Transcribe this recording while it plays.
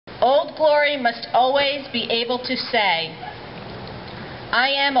Old Glory must always be able to say, I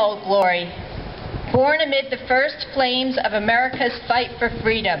am Old Glory, born amid the first flames of America's fight for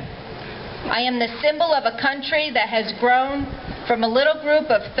freedom. I am the symbol of a country that has grown from a little group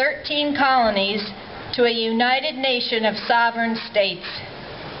of 13 colonies to a united nation of sovereign states.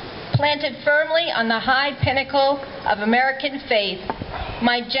 Planted firmly on the high pinnacle of American faith,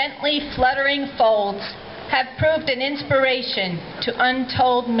 my gently fluttering folds have proved an inspiration to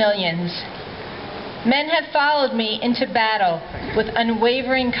untold millions. Men have followed me into battle with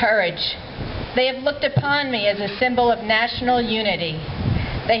unwavering courage. They have looked upon me as a symbol of national unity.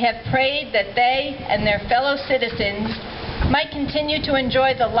 They have prayed that they and their fellow citizens might continue to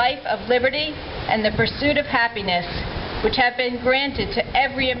enjoy the life of liberty and the pursuit of happiness, which have been granted to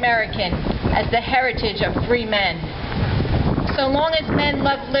every American as the heritage of free men. So long as men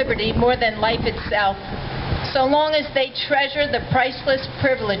love liberty more than life itself, so long as they treasure the priceless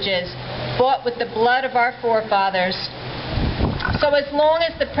privileges bought with the blood of our forefathers, so as long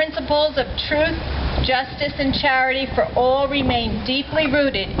as the principles of truth, justice, and charity for all remain deeply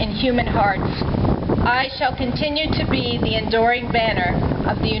rooted in human hearts, I shall continue to be the enduring banner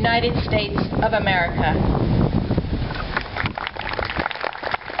of the United States of America.